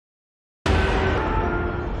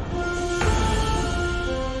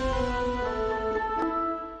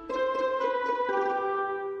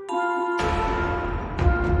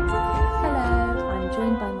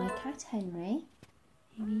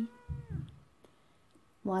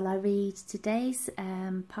while I read today's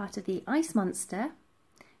part of The Ice Monster,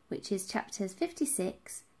 which is chapters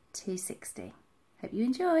 56 to 60. Hope you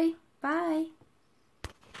enjoy. Bye.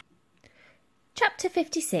 Chapter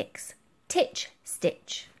 56. Titch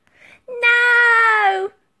Stitch.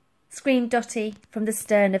 No! Screamed Dotty from the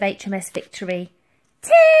stern of HMS Victory.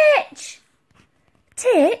 Titch!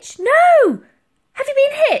 Titch? No! Have you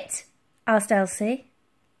been hit? Asked Elsie.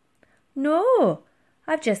 No,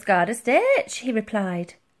 I've just got a stitch, he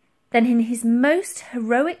replied. Then in his most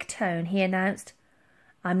heroic tone he announced,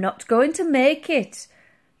 I'm not going to make it.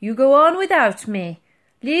 You go on without me.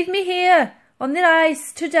 Leave me here on the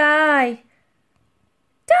ice to die.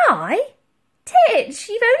 Die? Titch,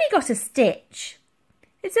 you've only got a stitch.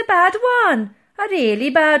 It's a bad one, a really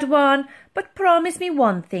bad one, but promise me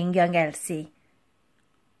one thing, young Elsie.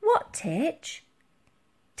 What, Titch?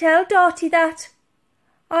 Tell Dotty that.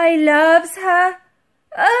 I loves her.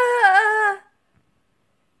 Ah!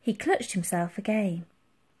 He clutched himself again.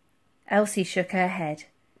 Elsie shook her head.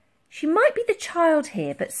 She might be the child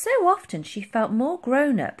here, but so often she felt more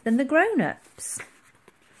grown-up than the grown-ups.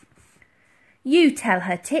 You tell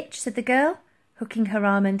her, Titch, said the girl, hooking her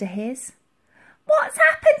arm under his. What's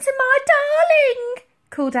happened to my darling?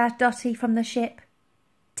 Called out Dotty from the ship.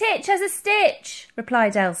 Titch has a stitch,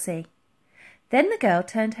 replied Elsie. Then the girl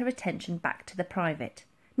turned her attention back to the private.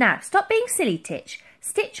 Now, stop being silly, Titch.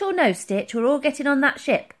 Stitch or no stitch, we're all getting on that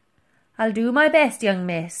ship. I'll do my best, young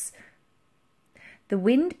miss. The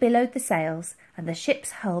wind billowed the sails, and the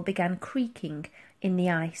ship's hull began creaking in the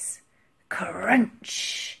ice.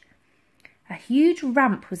 Crunch! A huge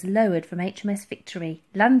ramp was lowered from HMS Victory,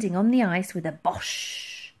 landing on the ice with a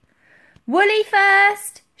bosh. Woolly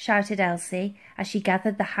first! Shouted Elsie, as she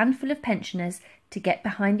gathered the handful of pensioners to get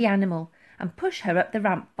behind the animal and push her up the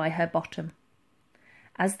ramp by her bottom.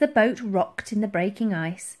 As the boat rocked in the breaking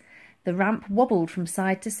ice, the ramp wobbled from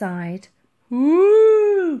side to side.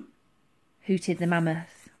 Woo! Hooted the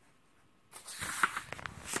mammoth.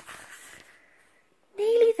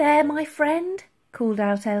 Nearly there, my friend, called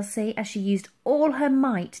out Elsie as she used all her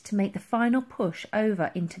might to make the final push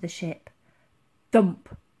over into the ship.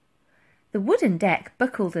 Thump! The wooden deck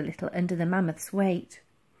buckled a little under the mammoth's weight.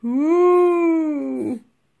 Woo!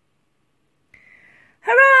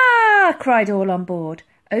 Hurrah! Cried all on board,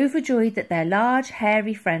 overjoyed that their large,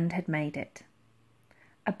 hairy friend had made it.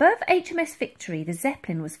 Above HMS Victory, the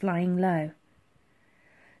Zeppelin was flying low.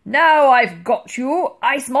 Now I've got you,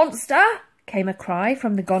 ice monster! Came a cry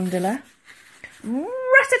from the gondola.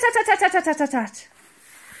 Rat-a-tat-tat-tat-tat-tat-tat!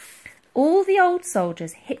 All the old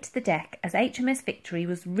soldiers hit the deck as HMS Victory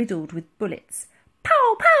was riddled with bullets.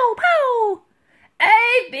 Pow, pow, pow!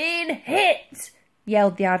 I've been hit!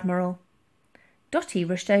 Yelled the Admiral. Dotty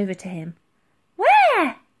rushed over to him.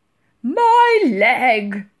 Where? My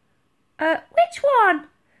leg! Which one?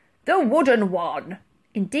 The wooden one.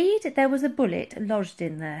 Indeed, there was a bullet lodged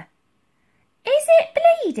in there. Is it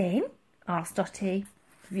bleeding? Asked Dotty.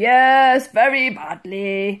 Yes, very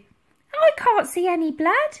badly. I can't see any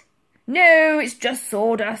blood. No, it's just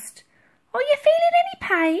sawdust. Are you feeling any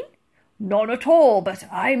pain? None at all, but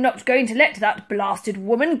I'm not going to let that blasted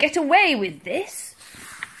woman get away with this.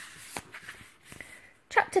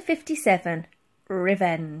 Chapter 57.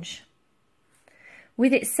 Revenge.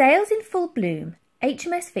 With its sails in full bloom,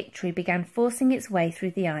 HMS Victory began forcing its way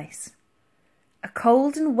through the ice. A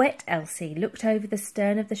cold and wet Elsie looked over the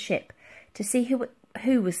stern of the ship to see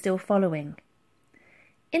who was still following.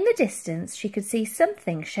 In the distance she could see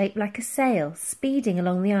something shaped like a sail speeding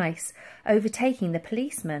along the ice, overtaking the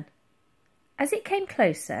policeman. As it came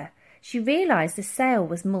closer, she realised the sail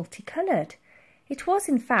was multicoloured. It was,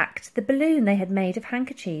 in fact, the balloon they had made of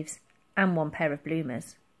handkerchiefs and one pair of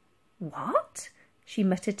bloomers. What? She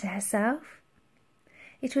muttered to herself.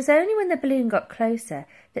 It was only when the balloon got closer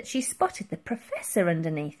that she spotted the Professor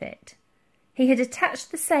underneath it. He had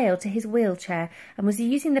attached the sail to his wheelchair and was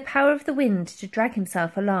using the power of the wind to drag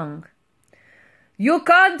himself along. You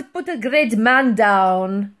can't put a great man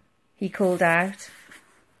down, he called out.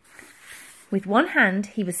 With one hand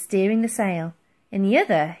he was steering the sail. In the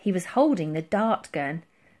other he was holding the dart gun.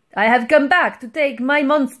 I have come back to take my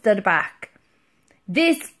monster back.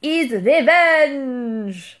 This is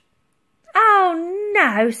revenge. Oh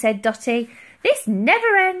no, said Dotty. This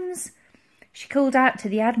never ends. She called out to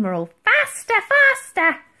the Admiral, Faster,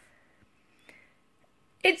 faster!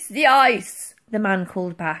 It's the ice, the man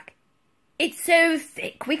called back. It's so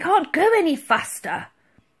thick we can't go any faster.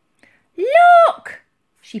 Look!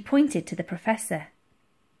 She pointed to the Professor.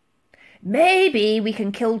 Maybe we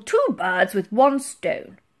can kill two birds with one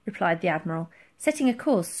stone, replied the Admiral, setting a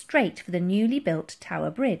course straight for the newly built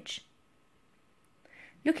Tower Bridge.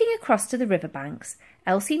 Looking across to the riverbanks,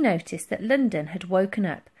 Elsie noticed that London had woken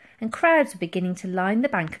up and crowds were beginning to line the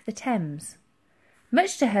bank of the Thames.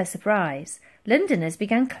 Much to her surprise, Londoners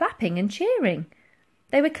began clapping and cheering.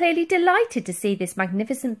 They were clearly delighted to see this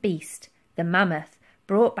magnificent beast, the mammoth,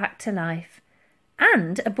 brought back to life,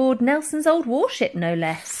 and aboard Nelson's old warship, no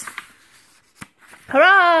less.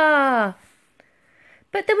 Hurrah!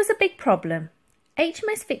 But there was a big problem.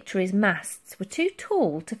 HMS Victory's masts were too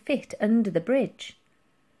tall to fit under the bridge.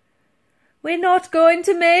 "We're not going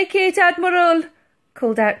to make it, Admiral,"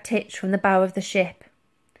 called out Titch from the bow of the ship.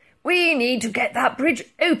 "We need to get that bridge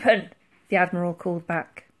open," the Admiral called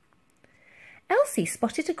back. Elsie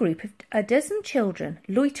spotted a group of a dozen children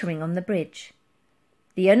loitering on the bridge.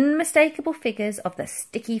 The unmistakable figures of the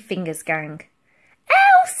Sticky Fingers gang.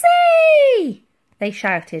 "Elsie!" they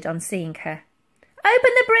shouted on seeing her.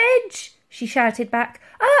 "Open the bridge!" she shouted back.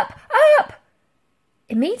 "Up! Up!"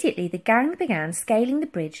 Immediately the gang began scaling the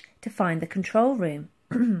bridge to find the control room.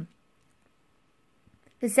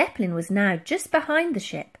 The Zeppelin was now just behind the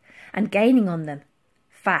ship and gaining on them.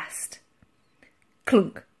 Fast.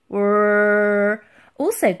 Clunk. Whirr.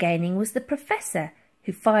 Also gaining was the Professor,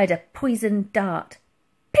 who fired a poisoned dart.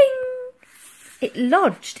 Ping! It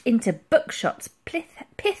lodged into Buckshot's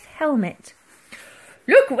pith helmet.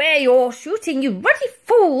 "Look where you're shooting, you ruddy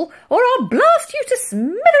fool, or I'll blast you to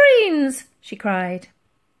smithereens!" she cried.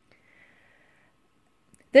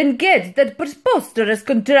 "Then get that preposterous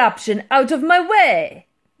contraption out of my way!"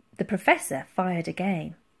 The Professor fired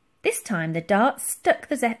again. This time the dart struck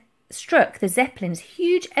the Zeppelin's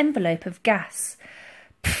huge envelope of gas.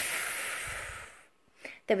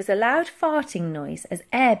 There was a loud farting noise as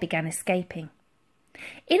air began escaping.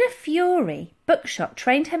 In a fury, Buckshot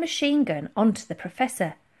trained her machine gun onto the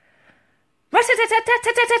Professor.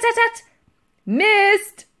 "Rat-tat-tat-tat-tat-tat-tat-tat!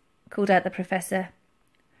 Missed!" called out the Professor.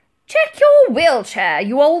 "Check your wheelchair,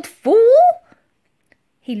 you old fool!"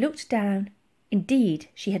 He looked down. Indeed,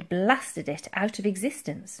 she had blasted it out of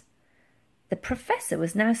existence. The Professor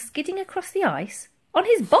was now skidding across the ice on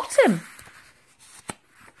his bottom.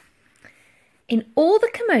 In all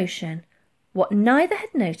the commotion, what neither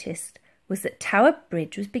had noticed was that Tower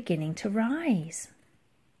Bridge was beginning to rise.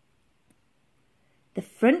 The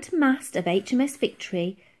front mast of HMS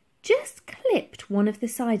Victory just clipped one of the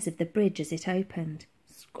sides of the bridge as it opened.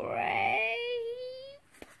 Scrape!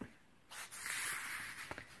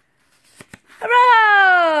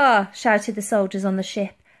 "Hurrah!" shouted the soldiers on the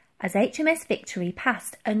ship as HMS Victory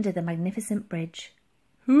passed under the magnificent bridge.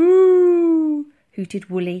 "Hoo!" hooted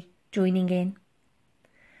Wooly, joining in.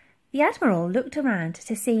 The Admiral looked around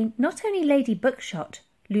to see not only Lady Buckshot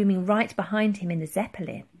looming right behind him in the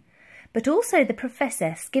Zeppelin, but also the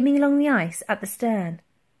Professor skimming along the ice at the stern.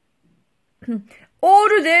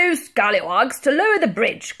 "Order those scallywags to lower the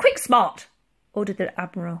bridge, quick smart!" ordered the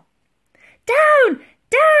Admiral. "Down!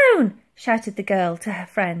 Down!" shouted the girl to her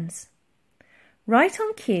friends. Right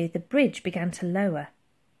on cue, the bridge began to lower.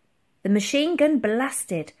 The machine gun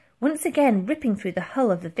blasted, once again ripping through the hull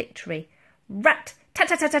of the Victory. Rat!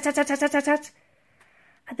 Tat-tat-tat-tat-tat-tat-tat-tat!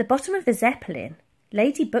 At the bottom of the Zeppelin,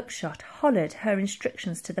 Lady Buckshot hollered her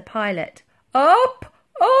instructions to the pilot. "Up!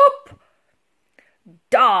 Up!"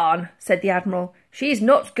 "Darn," said the Admiral. "She's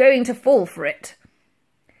not going to fall for it."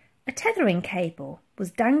 A tethering cable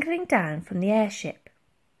was dangling down from the airship.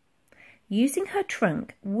 Using her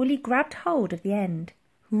trunk, Woolly grabbed hold of the end.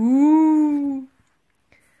 "Ooh!"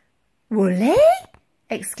 "Woolly!"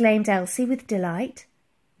 exclaimed Elsie with delight.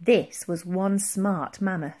 This was one smart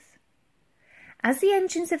mammoth. As the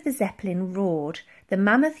engines of the Zeppelin roared, the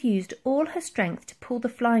mammoth used all her strength to pull the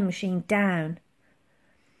flying machine down.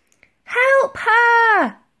 "Help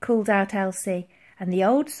her!" called out Elsie, and the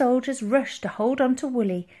old soldiers rushed to hold on to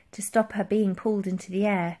Woolly to stop her being pulled into the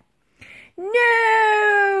air.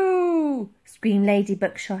 "No!" screamed Lady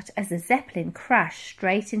Buckshot as the Zeppelin crashed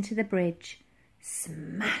straight into the bridge.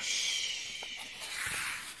 Smash!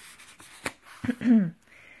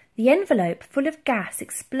 The envelope full of gas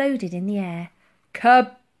exploded in the air.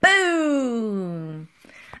 Kaboom!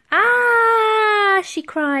 "Ah!" she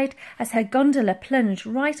cried as her gondola plunged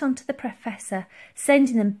right onto the Professor,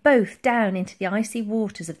 sending them both down into the icy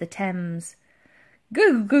waters of the Thames.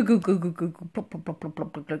 "Goo goo goo goo goo goo goo plug plug plug plug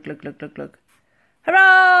plug plug plug plug plug plug."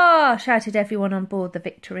 "Hurrah!" shouted everyone on board the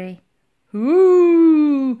Victory.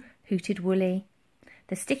 "Hoo!" hooted Woolly.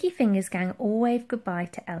 The Sticky Fingers gang all waved goodbye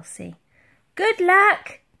to Elsie. "Good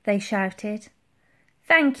luck!" they shouted.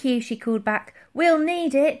 "Thank you," she called back. "We'll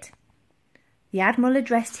need it." The Admiral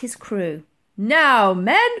addressed his crew. "Now,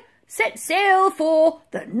 men, set sail for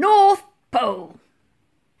the North Pole."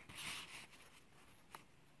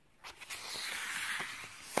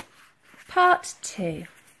 Part 2.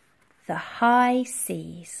 the high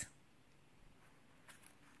seas.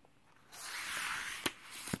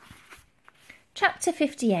 Chapter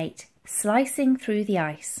 58. Slicing Through the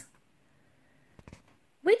Ice.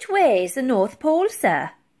 "Which way is the North Pole,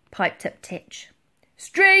 sir?" piped up Titch.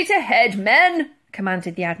 "Straight ahead, men,"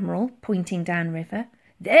 commanded the Admiral, pointing downriver.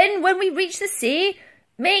 "Then, when we reach the sea,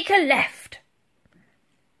 make a left."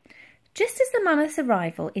 Just as the Mammoth's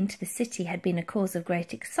arrival into the city had been a cause of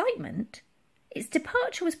great excitement, its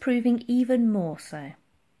departure was proving even more so.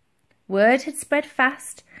 Word had spread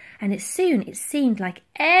fast, and soon it seemed like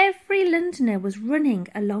every Londoner was running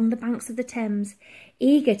along the banks of the Thames,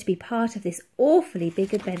 eager to be part of this awfully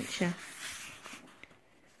big adventure.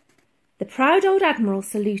 The proud old Admiral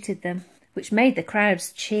saluted them, which made the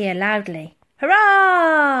crowds cheer loudly.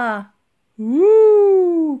 "Hurrah!"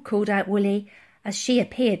 "Woo!" called out Woolly, as she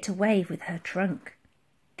appeared to wave with her trunk.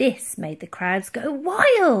 This made the crowds go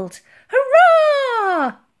wild.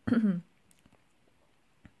 "Hurrah!"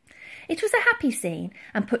 It was a happy scene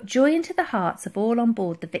and put joy into the hearts of all on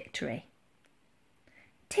board the Victory.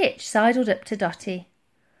 Titch sidled up to Dotty.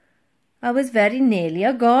 "I was very nearly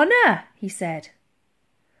a goner," he said.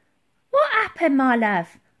 "What happened, my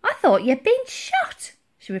love? I thought you'd been shot,"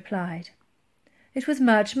 she replied. "It was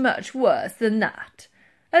much, much worse than that.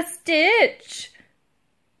 A stitch."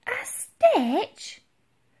 "A stitch?"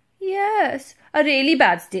 "Yes, a really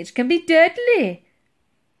bad stitch can be deadly."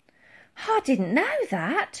 "I didn't know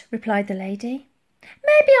that," replied the lady.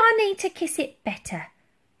 "Maybe I need to kiss it better.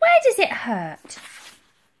 Where does it hurt?"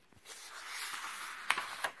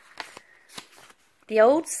 The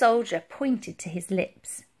old soldier pointed to his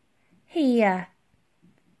lips. "Here."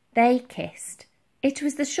 They kissed. It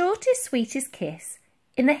was the shortest, sweetest kiss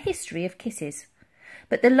in the history of kisses,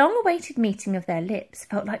 but the long-awaited meeting of their lips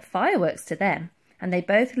felt like fireworks to them, and they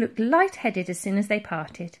both looked light-headed as soon as they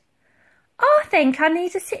parted. "I think I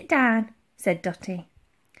need to sit down," said Dotty.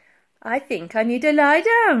 "I think I need to lie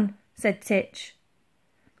down," said Titch.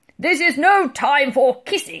 "This is no time for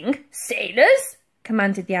kissing, sailors,"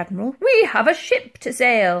 commanded the Admiral. "We have a ship to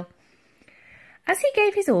sail." As he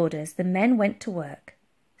gave his orders, the men went to work.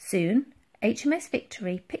 Soon, HMS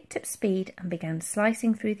Victory picked up speed and began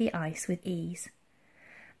slicing through the ice with ease.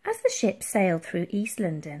 As the ship sailed through East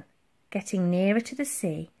London, getting nearer to the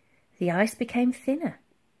sea, the ice became thinner.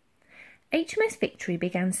 HMS Victory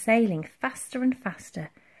began sailing faster and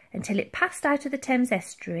faster until it passed out of the Thames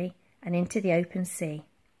estuary and into the open sea.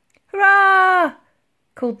 "Hurrah!"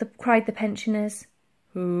 cried the pensioners.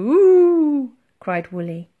 "Hoo!" cried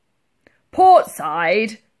Woolly. "Port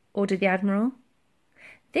side!" ordered the Admiral.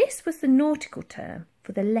 This was the nautical term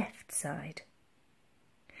for the left side.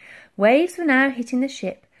 Waves were now hitting the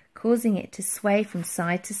ship, causing it to sway from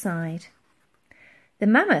side to side. The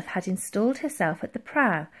Mammoth had installed herself at the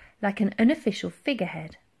prow like an unofficial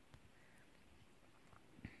figurehead.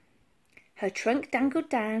 Her trunk dangled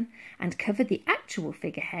down and covered the actual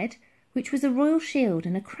figurehead, which was a royal shield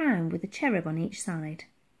and a crown with a cherub on each side.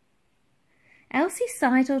 Elsie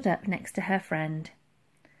sidled up next to her friend.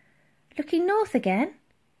 "Looking north again?"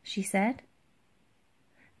 she said.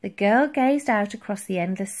 The girl gazed out across the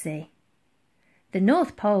endless sea. The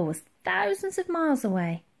North Pole was thousands of miles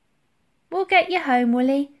away. "We'll get you home,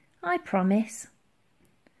 Woolly, I promise."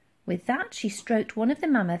 With that she stroked one of the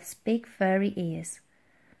Mammoth's big furry ears.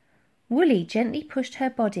 Woolly gently pushed her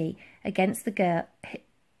body against the girl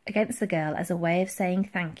as a way of saying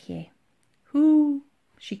thank you. "Hoo,"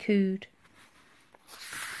 she cooed.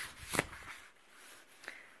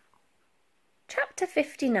 Chapter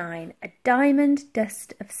 59. A Diamond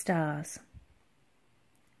Dust of Stars.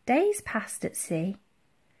 Days passed at sea.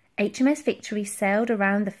 HMS Victory sailed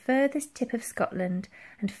around the furthest tip of Scotland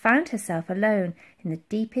and found herself alone in the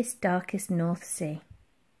deepest, darkest North Sea.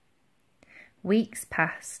 Weeks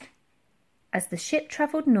passed. As the ship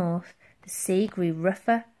travelled north, the sea grew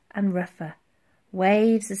rougher and rougher.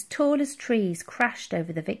 Waves as tall as trees crashed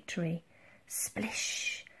over the Victory.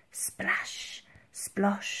 Splish, splash,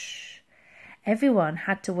 splosh. Everyone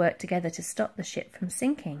had to work together to stop the ship from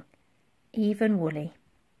sinking, even Woolly.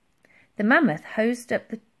 The Mammoth hosed up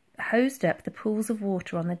the pools of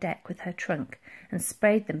water on the deck with her trunk and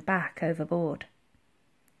sprayed them back overboard.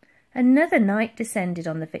 Another night descended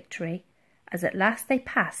on the Victory, as at last they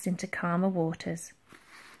passed into calmer waters.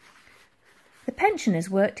 The pensioners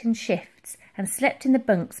worked in shifts and slept in the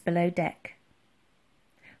bunks below deck.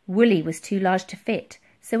 Woolly was too large to fit,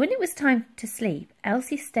 so when it was time to sleep,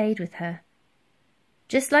 Elsie stayed with her.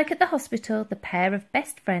 Just like at the hospital, the pair of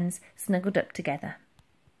best friends snuggled up together.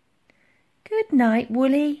 "Good night,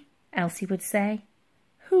 Woolly," Elsie would say.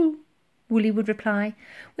 "Who?" Woolly would reply,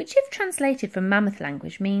 which if translated from Mammoth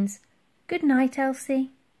language means, "Good night,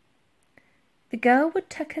 Elsie." The girl would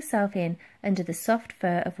tuck herself in under the soft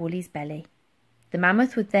fur of Woolly's belly. The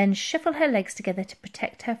mammoth would then shuffle her legs together to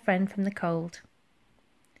protect her friend from the cold.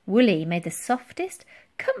 Woolly made the softest,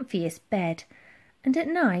 comfiest bed, and at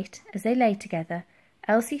night, as they lay together,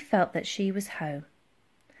 Elsie felt that she was home.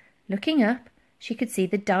 Looking up, she could see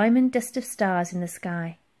the diamond dust of stars in the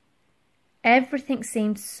sky. Everything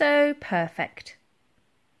seemed so perfect.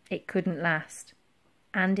 It couldn't last,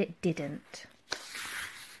 and it didn't.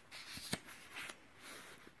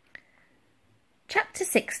 Chapter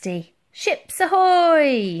 60. Ships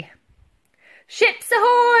ahoy! Ships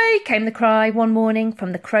ahoy! Came the cry one morning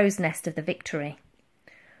from the crow's nest of the Victory.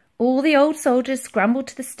 All the old soldiers scrambled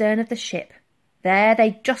to the stern of the ship. There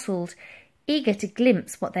they jostled, eager to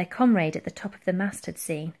glimpse what their comrade at the top of the mast had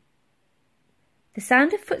seen. The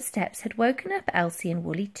sound of footsteps had woken up Elsie and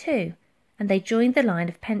Woolly too, and they joined the line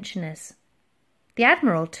of pensioners. The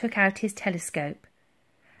Admiral took out his telescope.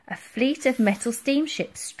 A fleet of metal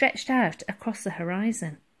steamships stretched out across the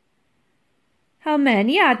horizon. "How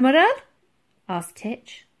many, Admiral?" asked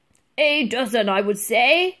Titch. "A dozen, I would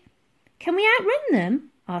say." "Can we outrun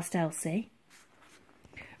them?" asked Elsie.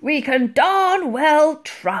 "We can darn well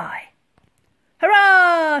try."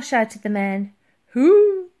 "Hurrah!" shouted the men.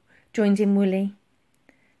 "Hoo!" joined in Woolly.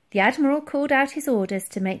 The Admiral called out his orders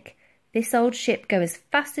to make this old ship go as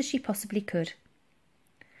fast as she possibly could.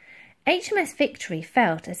 HMS Victory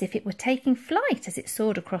felt as if it were taking flight as it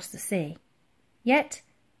soared across the sea. Yet,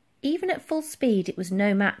 even at full speed, it was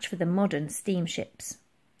no match for the modern steamships.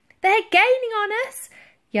 "They're gaining on us!"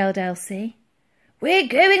 yelled Elsie. "We're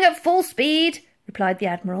going at full speed," replied the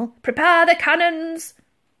Admiral. "Prepare the cannons."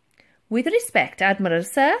 "With respect, Admiral,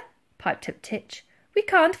 sir," piped up Titch. "We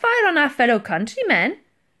can't fire on our fellow countrymen."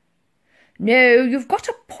 "No, you've got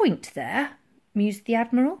a point there," mused the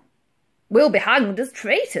Admiral. "We'll be hanged as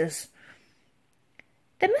traitors."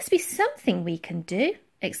 "There must be something we can do,"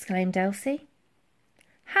 exclaimed Elsie.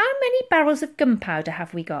 "How many barrels of gunpowder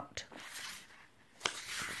have we got?"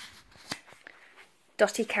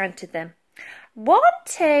 Dotty counted them. 1,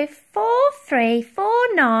 2, 4, 3,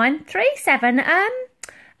 4, 9, 3, 7,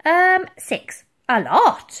 6. A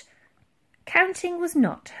lot. Counting was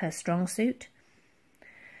not her strong suit.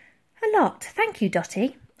 "A lot, thank you,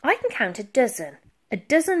 Dotty. I can count a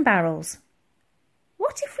dozen barrels.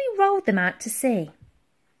 What if we rolled them out to sea?"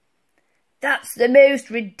 "That's the most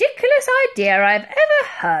ridiculous idea I've ever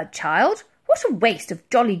heard, child. What a waste of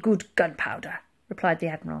jolly good gunpowder," replied the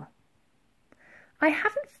Admiral. "I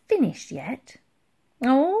haven't finished yet."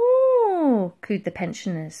 "Oh," cooed the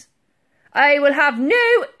pensioners. "I will have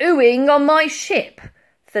no oohing on my ship,"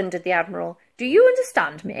 thundered the Admiral. "Do you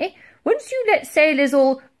understand me? Once you let sailors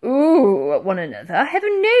all ooh at one another,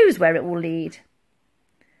 heaven knows where it will lead."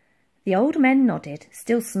 The old men nodded,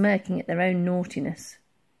 still smirking at their own naughtiness.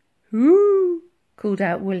 "Ooh," called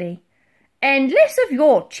out Woolly. "And less of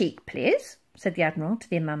your cheek, please," said the Admiral to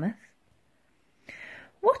the mammoth.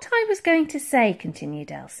 "What I was going to say,"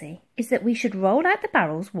 continued Elsie, "is that we should roll out the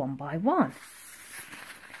barrels one by one.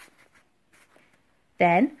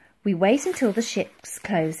 Then we wait until the ships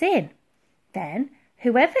close in. Then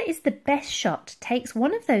whoever is the best shot takes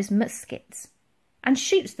one of those muskets and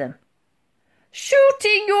shoots them."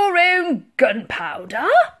 "Shooting your own gunpowder?"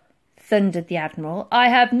 thundered the Admiral. "I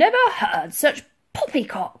have never heard such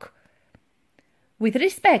poppycock." "With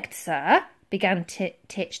respect, sir," began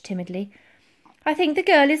Titch timidly, "I think the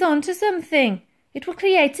girl is on to something. It will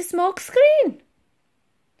create a smoke screen."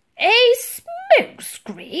 "A smoke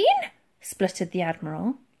screen?" spluttered the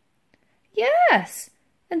Admiral. "Yes,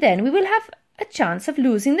 and then we will have a chance of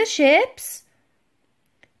losing the ships."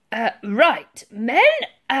 Right, men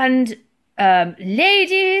and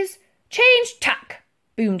ladies, change tack,"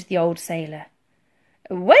 boomed the old sailor.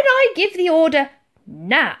 "When I give the order,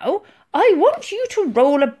 now, I want you to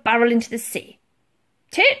roll a barrel into the sea.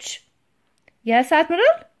 Titch?" "Yes,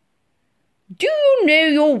 Admiral?" "Do you know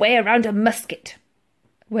your way around a musket?"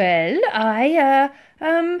 "Well,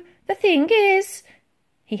 the thing is—"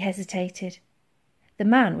 He hesitated. The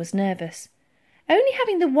man was nervous. Only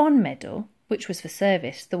having the one medal, which was for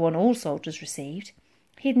service, the one all soldiers received,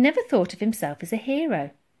 he had never thought of himself as a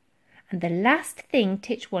hero. And the last thing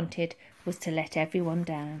Titch wanted was to let everyone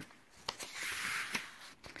down.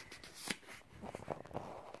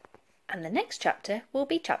 And the next chapter will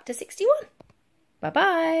be chapter 61.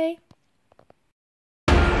 Bye-bye.